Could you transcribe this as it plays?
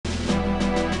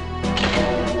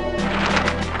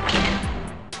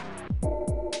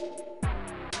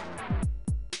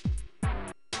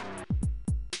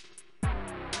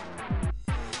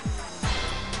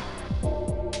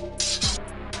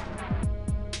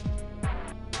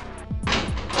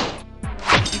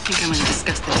think I'm going to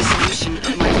discuss the dissolution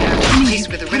of my marriage in a place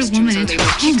where the restrooms are labeled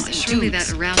chicks and surely dudes.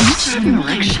 that arouses some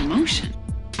kind of emotion.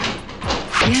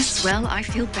 Yes, well, I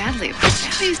feel badly about that.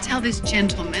 Please tell this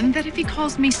gentleman that if he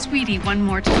calls me sweetie one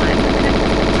more time, I'm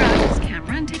gonna grab his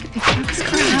camera and take a picture of his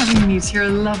car. Having me to your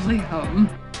lovely home.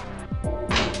 We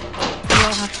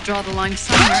all have to draw the line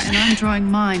somewhere, and I'm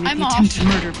drawing mine at the attempted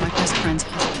murder of my best friend's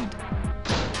husband.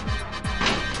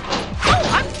 Oh,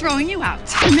 I'm throwing you out.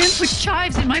 The man put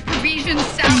chives in my Parisian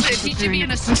salad. He should be in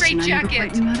a straitjacket. I never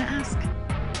quite knew how to ask.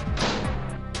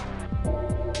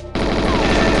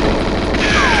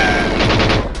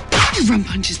 How many rum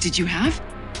punches did you have?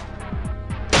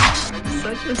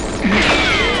 Such a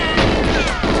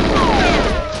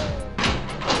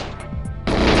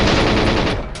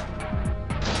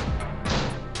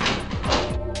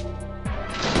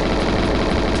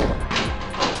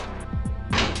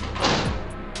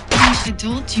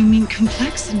adult, you mean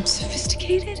complex and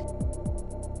sophisticated?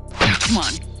 Now, come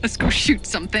on, let's go shoot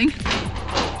something.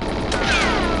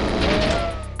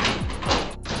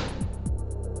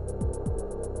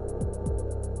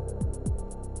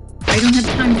 I don't have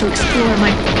time to explore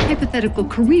my hypothetical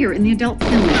career in the adult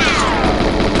film industry.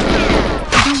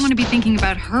 I don't want to be thinking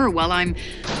about her while I'm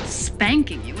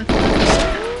spanking you with a leather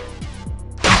strap.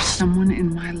 There's someone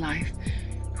in my life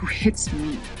who hits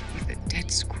me with a dead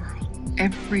squirrel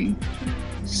every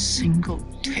single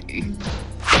day.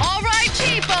 All right,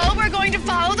 people, we're going to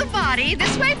follow the body.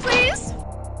 This way, please.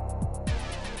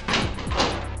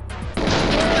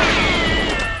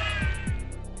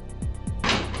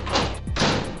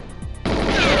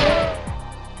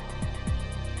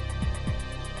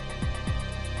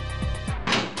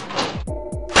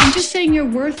 I'm just saying you're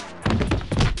worth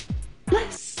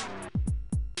less.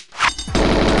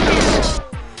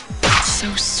 That's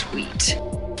so sweet.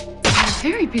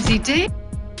 Very busy day.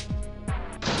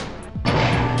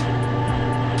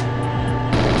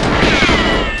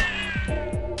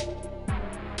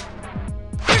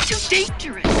 You're too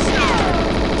dangerous.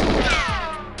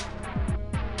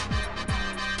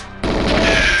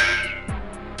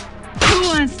 Who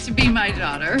wants to be my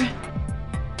daughter?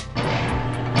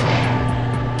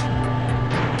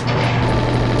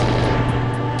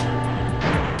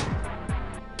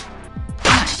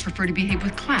 I prefer to behave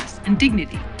with class and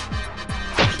dignity.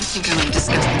 I think I'm going to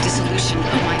discuss the dissolution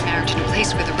of my marriage in a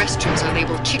place where the restrooms are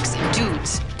labeled chicks and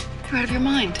dudes. You're out of your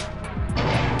mind.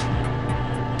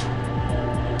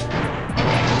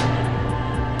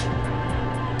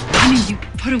 I mean, you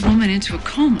put a woman into a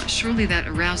coma. Surely that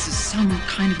arouses some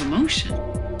kind of emotion. You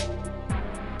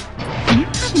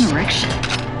have an erection.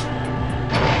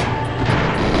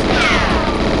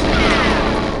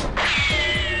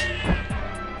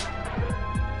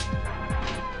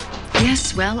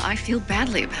 Yes, well, I feel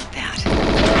badly about that.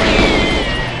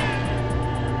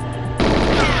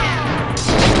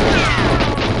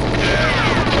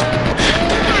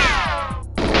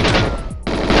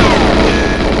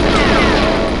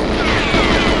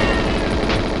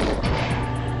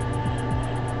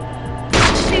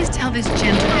 Please tell this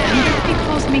gentleman that if he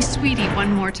calls me sweetie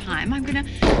one more time, I'm gonna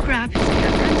grab his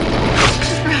camera and take a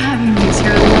picture. For having me to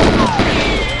your lovely.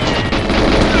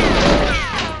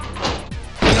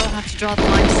 To draw the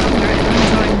line somewhere, and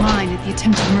I'm drawing mine at the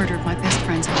attempted murder of my best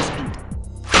friend's husband.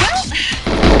 Well,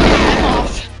 I'm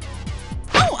off.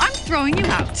 Oh, I'm throwing you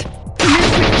out. The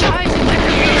man put chives in my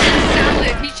Parisian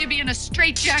salad. He should be in a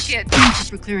straitjacket. Thank you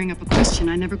for clearing up a question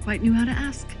I never quite knew how to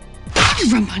ask. How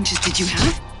many rum punches did you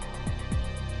have?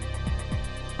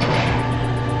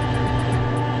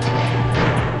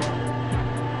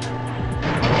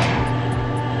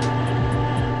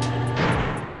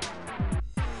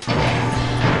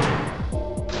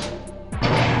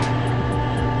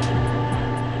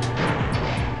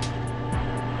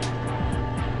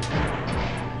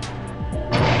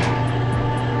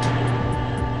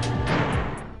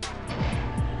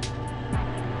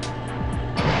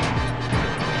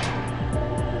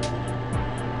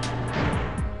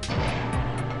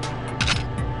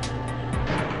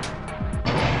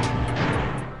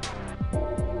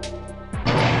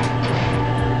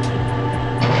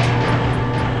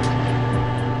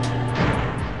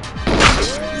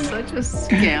 Such a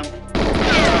scamp.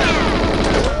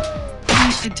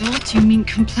 By adult, you mean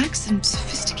complex and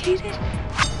sophisticated?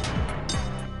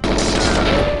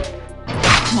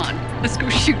 Come on, let's go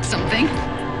shoot something. I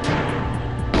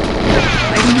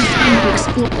don't have time to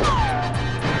explore.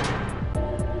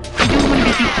 I don't want to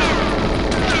be thinking.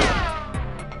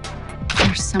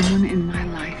 There's someone in my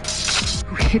life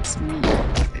who hits me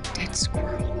with a dead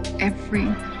squirrel every.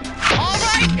 All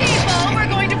right, people, we're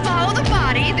going to follow the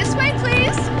body. This way,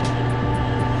 please.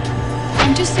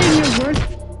 I'm just saying you're worth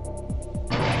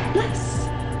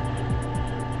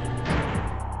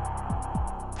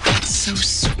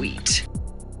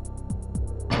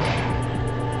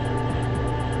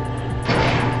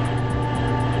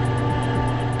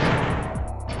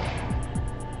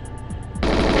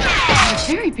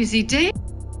Very busy day.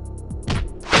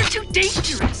 You're too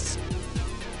dangerous.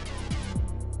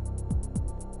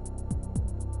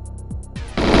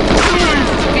 Who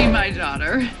wants to be my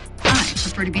daughter? I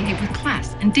prefer to behave with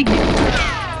class and dignity.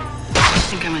 I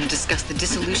think I'm gonna discuss the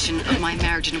dissolution of my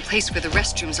marriage in a place where the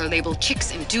restrooms are labeled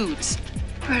chicks and dudes.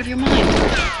 You're out of your mind.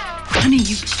 Honey,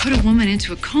 you put a woman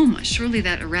into a coma. Surely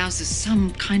that arouses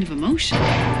some kind of emotion.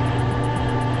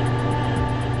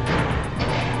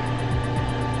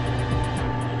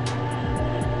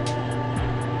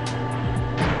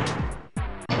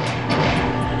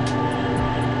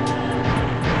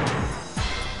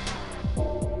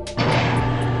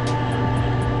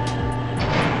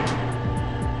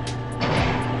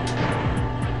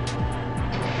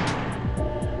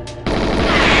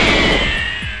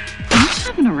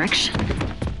 An erection?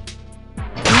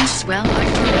 Yes, well, I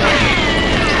feel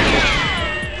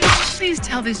Please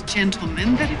tell this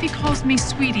gentleman that if he calls me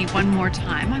sweetie one more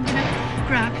time, I'm gonna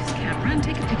grab his camera and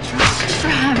take a picture for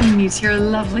having me to your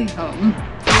lovely home.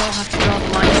 You all have to draw the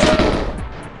lines.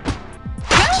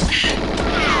 Well,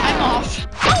 I'm off.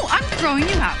 Oh, I'm throwing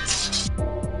you out.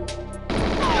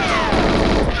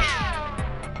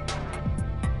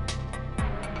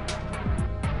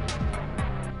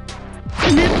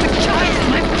 And then put chives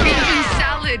in my Parisian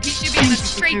salad. He should be in a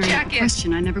straitjacket.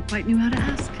 Question I never quite knew how to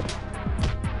ask.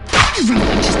 How many rum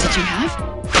punches did you have?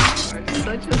 Such a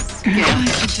By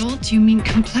adult, you mean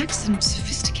complex and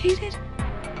sophisticated?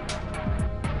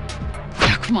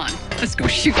 Now, come on, let's go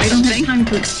shoot something. I don't have time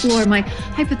to explore my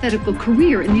hypothetical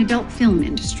career in the adult film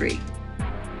industry.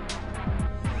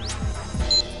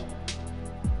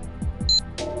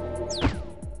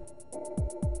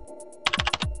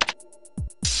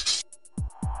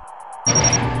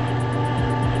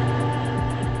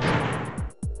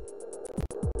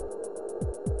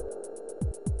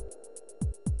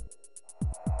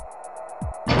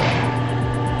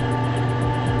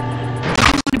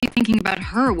 Thinking about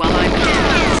her while I'm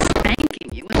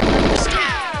spanking you with a leather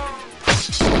strap.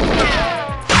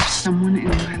 There's someone in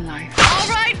my life. All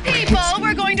right, people,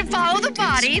 we're going to follow the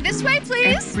body. This way,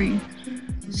 please. Every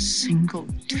single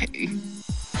day.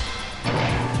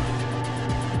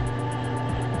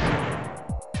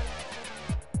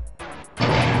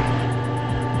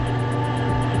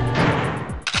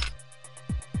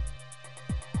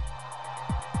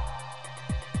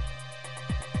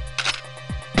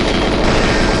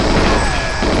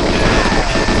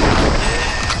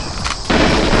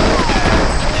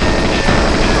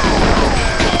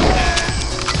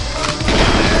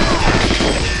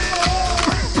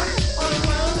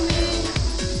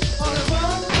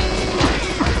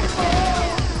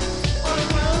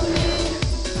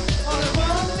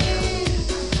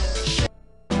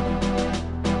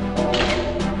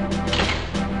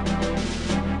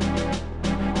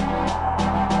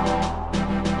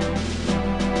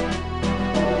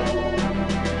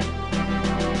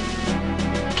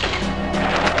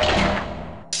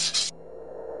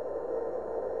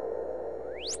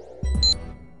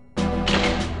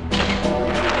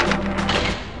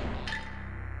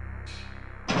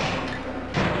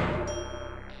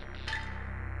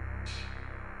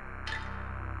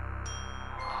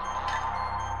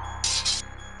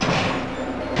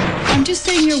 I'm just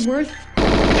saying you're worth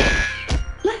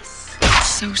less.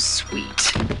 so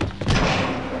sweet. A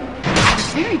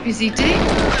very busy day.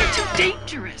 You're too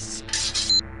dangerous.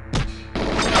 Who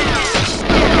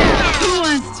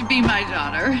wants to be my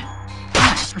daughter?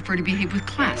 I prefer to behave with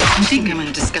class and I think I'm dignity.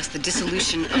 gonna discuss the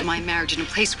dissolution of my marriage in a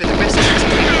place where the restrooms are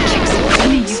labeled chicks and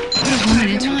Honey, dudes. you put a woman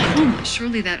into a coma.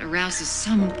 Surely that arouses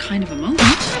some kind of emotion. You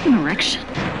have an erection?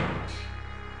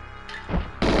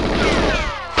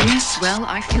 Yes, well,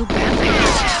 I feel badly.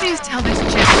 Please tell this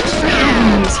gentleman for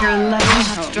having me to your lovely home. I'll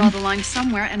have to draw the line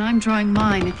somewhere, and I'm drawing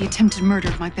mine at the attempted murder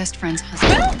of my best friend's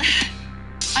husband.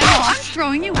 Well, I'm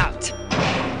throwing you out.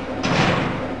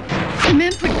 The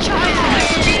men put chives in my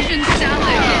Parisian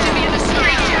salad. He should be in a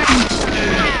straitjacket.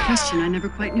 Question I never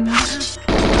quite knew how to ask.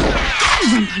 How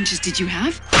many rum punches did you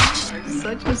have?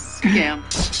 Such a scamp.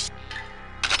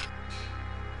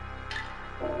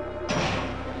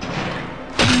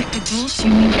 By adult,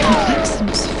 you mean complex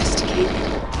and sophisticated?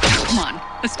 Come on,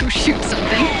 let's go shoot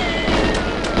something.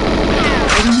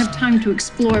 I don't have time to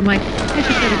explore my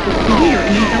hypothetical career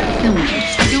in the adult film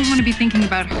industry. I don't want to be thinking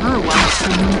about her while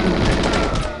someone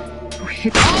who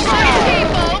hits me. all right,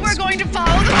 people, we're going to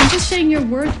follow the I'm just saying you're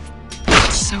worth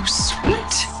So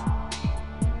sweet.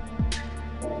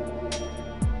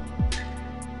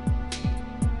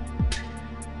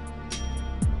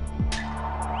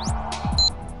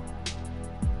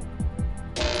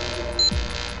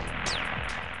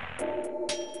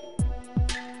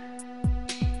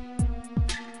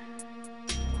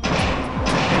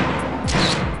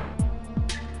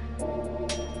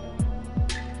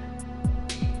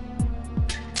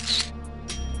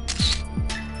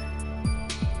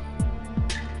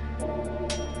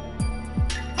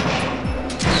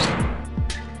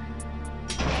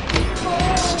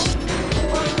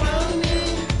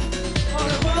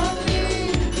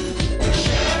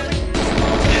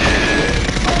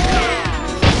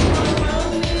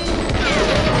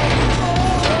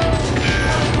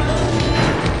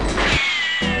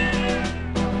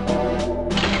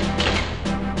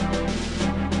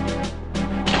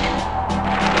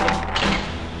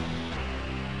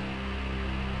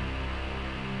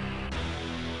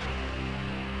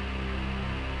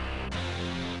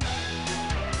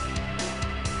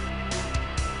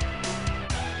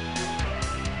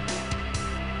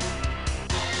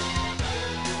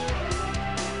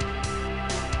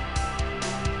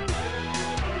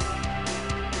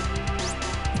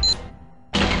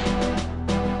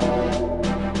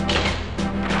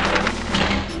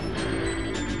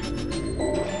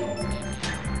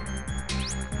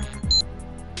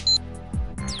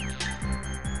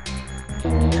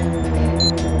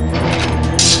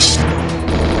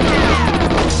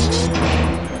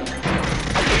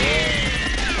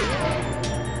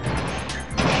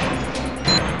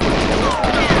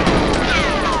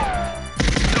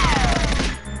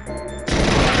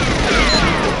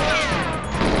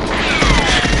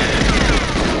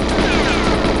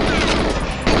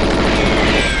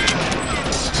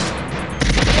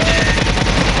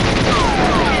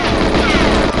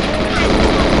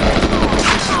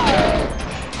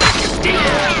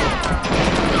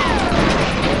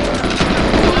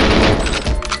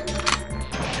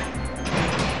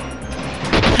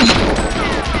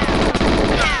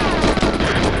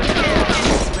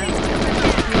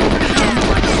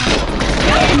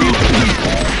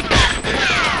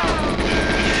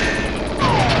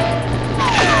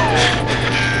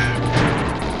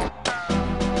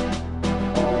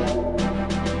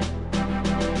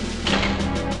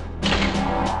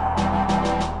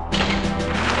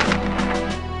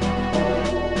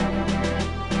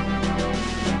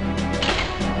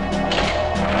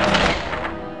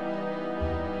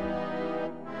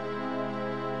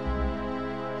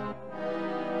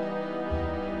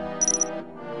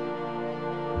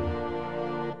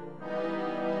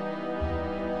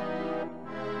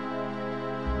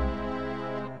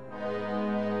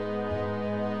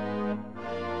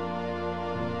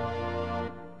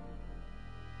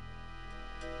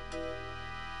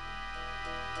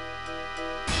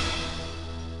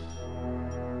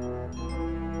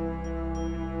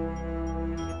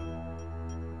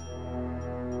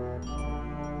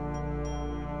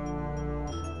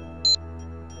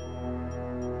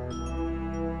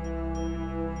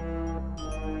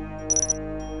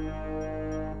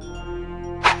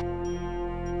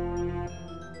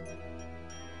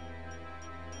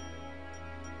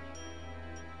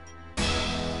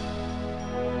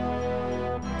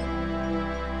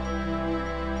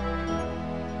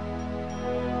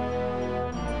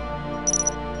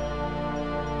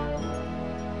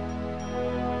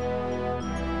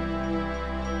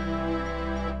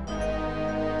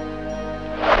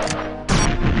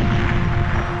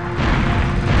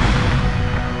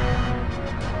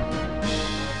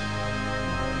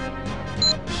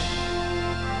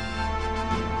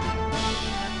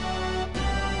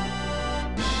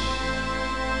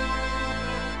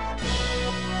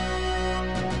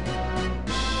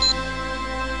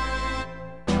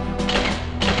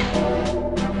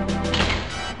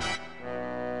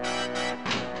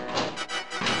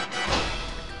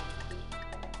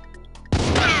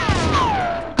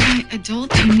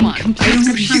 adult you need complete. I don't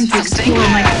have time to explore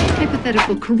my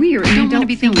hypothetical career in I don't adult want to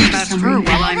be thinking about film. her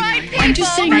while All right, people, I'm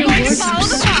just saying we're going to words follow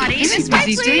the body. This way,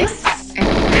 busy please.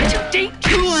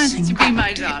 Who wants to be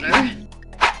my daughter?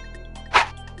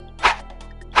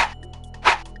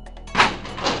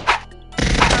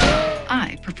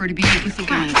 I prefer to be with the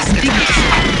I'm class.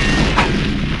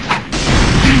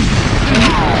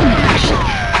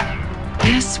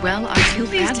 Yes, well, I feel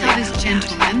Please badly tell this this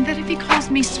gentleman that if he calls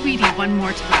me sweetie one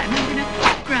more time, I'm gonna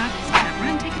grab his camera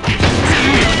and take a picture.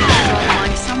 I'll draw the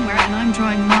line somewhere, and I'm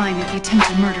drawing mine at the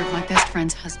attempted murder of my best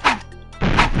friend's husband.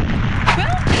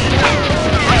 Well,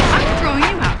 I'm throwing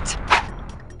you out.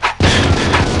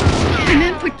 And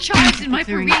then put chives in my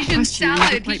Clearing up Parisian question you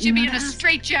salad. might He should be not in a ask.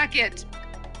 straitjacket.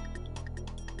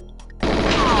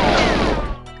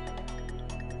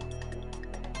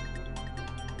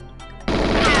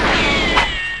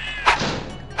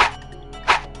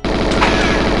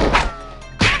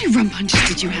 How many rum punches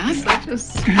did you have? Such a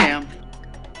scam.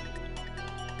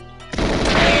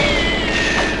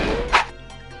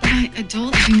 My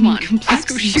adult you need complete. Let's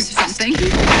go shoot something.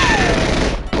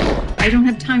 I don't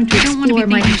have time to I don't want to be explore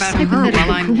my thinking about her hypothetical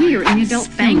while I'm career in the adult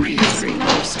film spanking industry.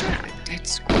 abstract at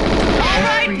school. All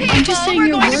right, I'm people, just saying we're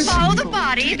your going to words follow the are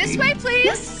body. This way, please.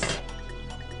 Yes.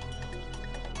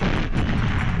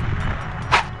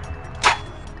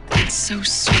 It's so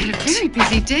sweet. Very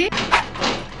busy day.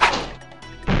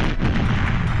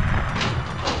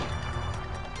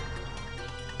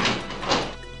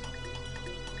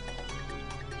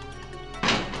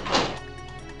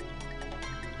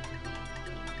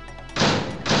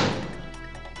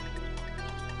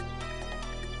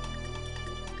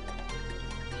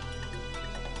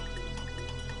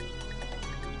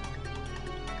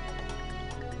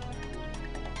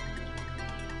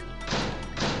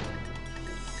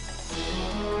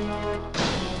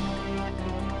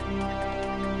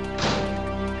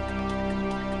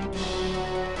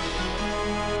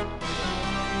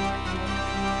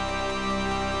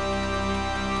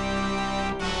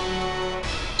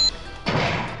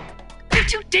 You're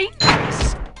too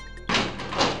dangerous.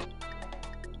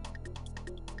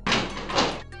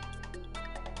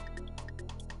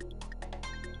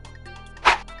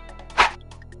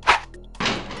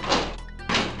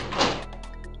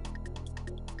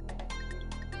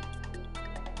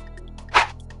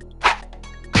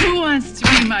 Who wants to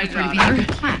be my daughter?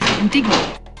 Class and dignity.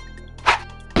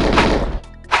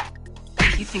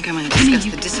 You think I'm going to discuss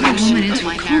the dissolution of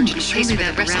my marriage in a place where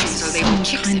the restrooms are labeled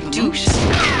chicks and douches?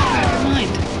 Out of your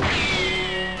mind.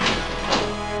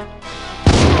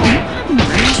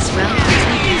 Yes, well,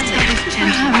 please tell this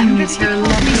gentleman that he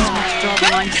called me off to draw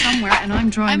the line somewhere, and I'm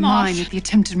drawing I'm mine off. at the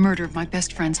attempted murder of my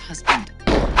best friend's husband.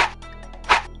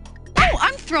 Oh,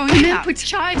 I'm throwing And you then out. Put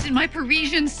chives in my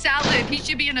Parisian salad. He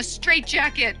should be in a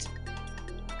straitjacket.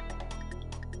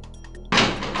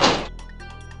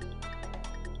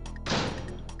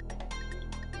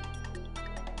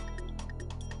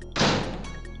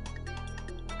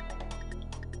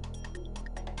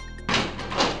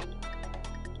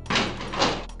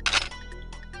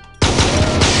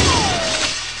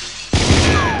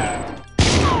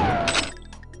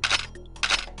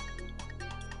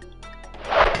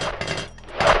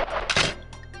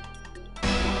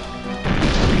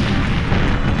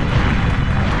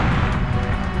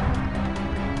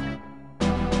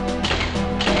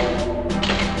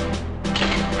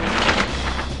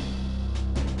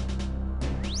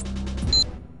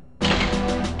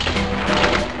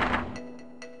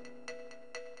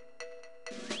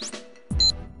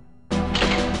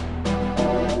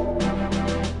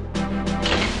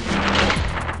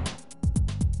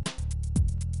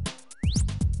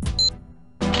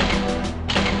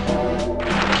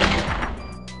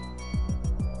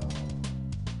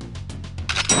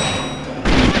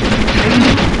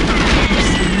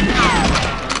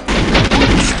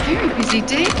 Very busy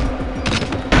day.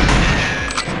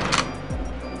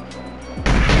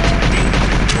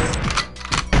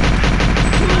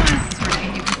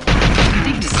 You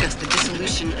think discuss the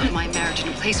dissolution of my marriage in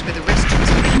a place where the restrooms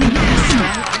are labeled Yes,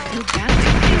 well, I feel badly.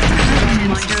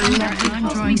 I'm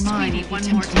drawing mine at the one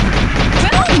more attempted time. murder.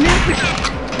 Well, and then put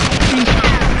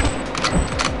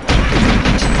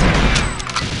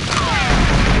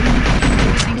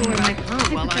Explore my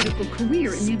hypothetical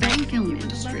career in the adult film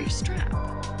industry.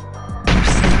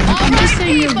 All I'm right, just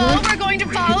saying your people, words we're going to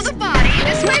follow the body.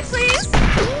 This way, please.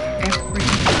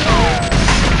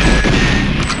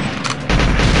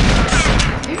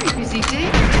 very busy day.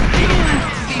 Who wants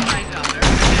to be my daughter?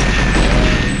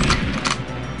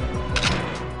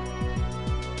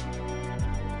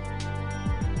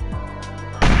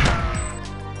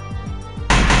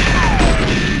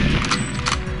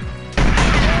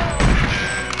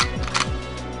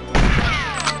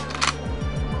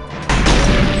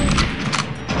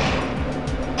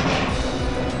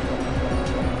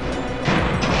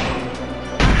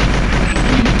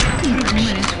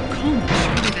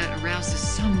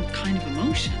 some kind of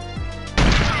emotion.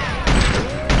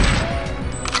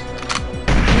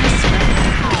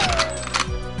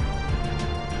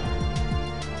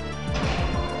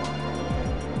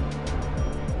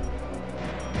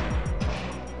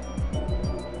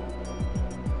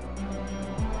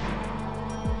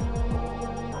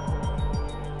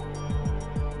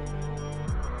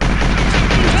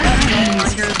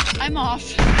 I'm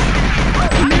off.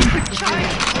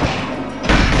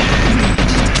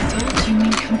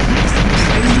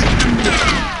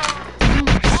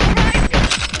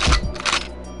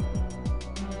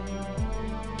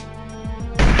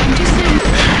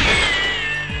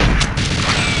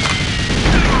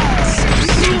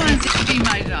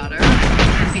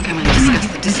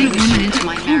 Dissolution into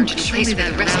my marriage in a place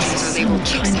where the restaurants are labeled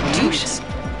chicks and dudes.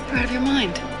 You're out of your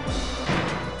mind.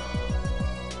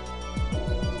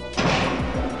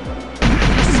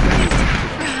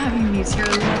 For having me to your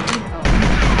lovely home.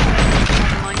 On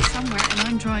the line somewhere, and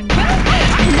I'm drawing you.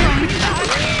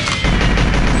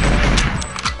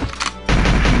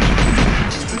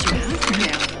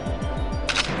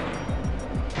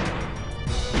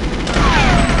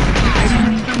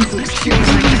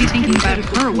 I could be thinking about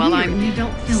her while I'm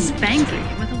spanking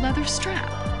you with a leather strap.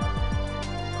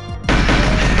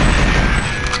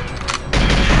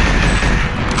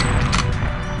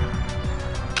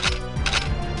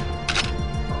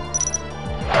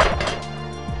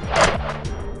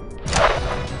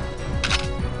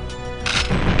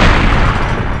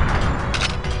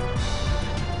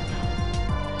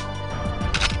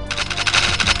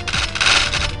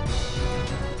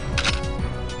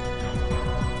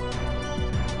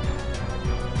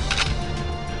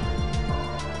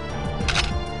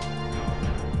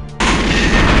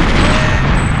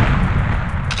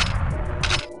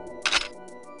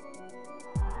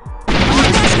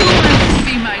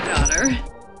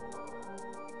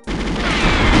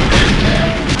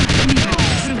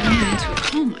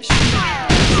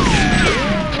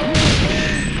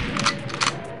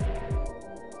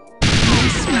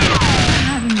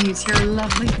 Your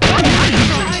lovely. Did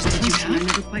you have? I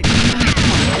never quite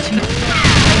knew.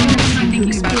 I'm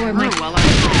thinking about her while I'm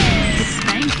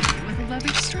spanking you with a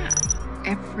leather strap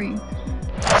every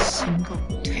single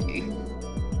day.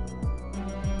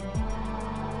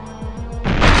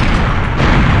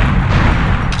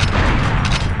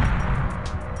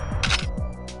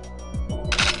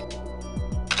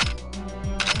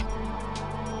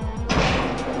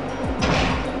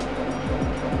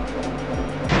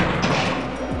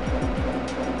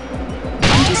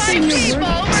 People,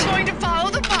 we're going to follow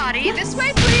the body. This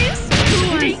way, please.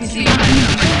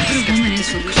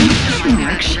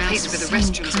 Place where the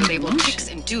restrooms are labeled chicks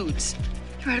and dudes.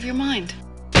 You're out of your mind.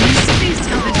 Please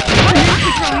tell this. Did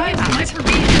you tell? All right,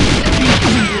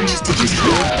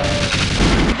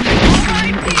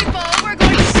 people, we're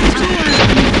going to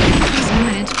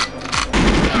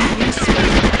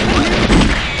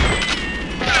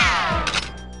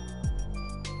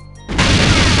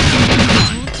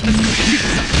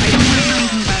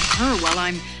while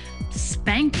I'm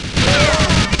spanking.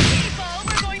 people,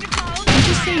 we're going to follow the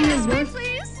Just saying body. his This way, words.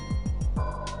 please.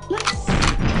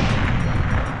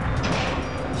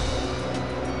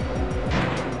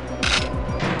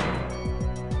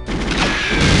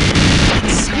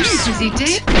 So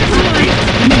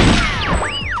sweet.